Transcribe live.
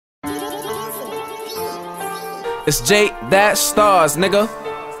It's J-Starz, nigga.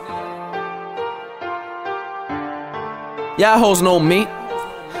 Y'all hoes know me.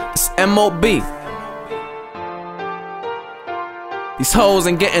 It's M.O.B. These hoes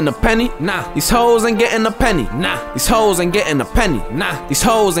ain't getting a penny, nah. These hoes ain't getting a penny, nah. These hoes ain't getting a penny, nah. These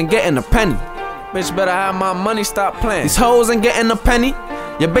hoes ain't getting a penny. Bitch better have my money, stop playing. These hoes ain't getting a penny.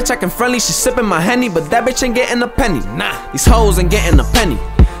 Your bitch acting friendly, she sipping my Henny, but that bitch ain't getting a penny, nah. These hoes ain't getting a penny.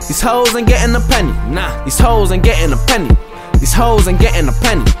 These hoes ain't getting a penny, nah. These hoes ain't getting a penny. These hoes ain't getting a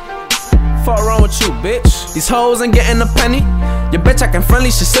penny. Fuck wrong with you, bitch? These hoes ain't getting a penny. Your bitch acting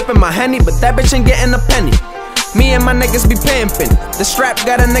friendly, she sipping my Henny, but that bitch ain't getting a penny. Me and my niggas be pimpin'. The strap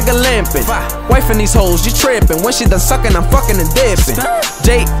got a nigga limpin'. Wifing these hoes, you trippin'. When she done suckin', I'm fucking and dippin'.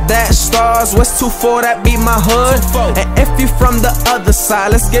 J-Starz, West 24, that be my hood. And if you from the other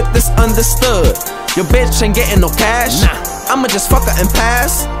side, let's get this understood. Your bitch ain't getting no cash, I'ma just fuck her and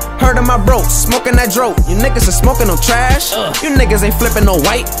pass. Heard of my bro, smoking that dope. You niggas are smoking no trash. You niggas ain't flipping no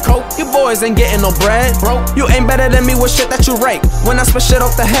white coat. You boys ain't getting no bread, bro. You ain't better than me with shit that you write. When I spit shit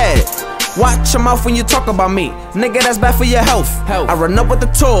off the head, watch your mouth when you talk about me. Nigga, that's bad for your health. I run up with the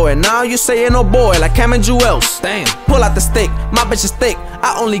tour, and now you saying oh boy, like Cam and Jewels. Damn. Pull out the stick, my bitch is thick.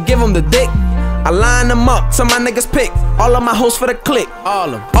 I only give him the dick. I line them up till my niggas pick. All of my hoes for the clique.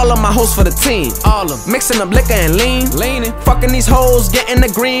 All of my hoes for the team. Mixing up liquor and leaning. Fucking these hoes, getting the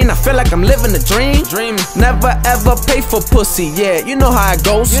green. I feel like I'm living the dream. Never ever pay for pussy, yeah, you know how it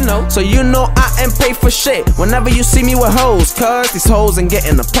goes. So you know I ain't pay for shit whenever you see me with hoes. Cause these hoes ain't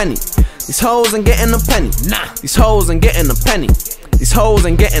getting a penny. These hoes ain't getting a penny. Nah. These hoes ain't getting a penny. These hoes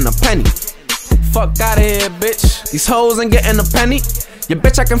ain't getting a penny. Fuck outta here, bitch. These hoes ain't getting a penny. Your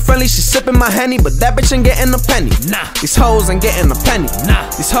bitch acting friendly, she sipping my Henny, but that bitch ain't getting a penny. Nah. These hoes ain't getting a penny. Nah.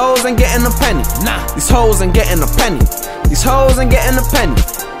 These hoes ain't getting a penny. Nah. These hoes ain't getting a penny. These hoes ain't getting a penny.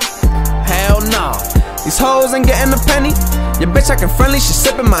 Hell no. These hoes ain't getting a penny. Your bitch acting friendly, she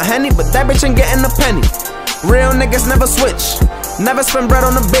sipping my Henny, but that bitch ain't getting a penny. Real niggas never switch. Never spend bread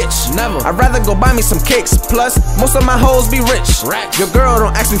on a bitch. Never. I'd rather go buy me some kicks. Plus, most of my hoes be rich. Your girl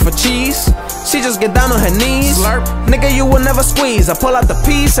don't ask me for cheese. She just get down on her knees. Slurp. Nigga, you will never squeeze. I pull out the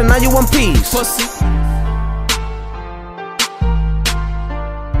piece and now you want peas. Pussy.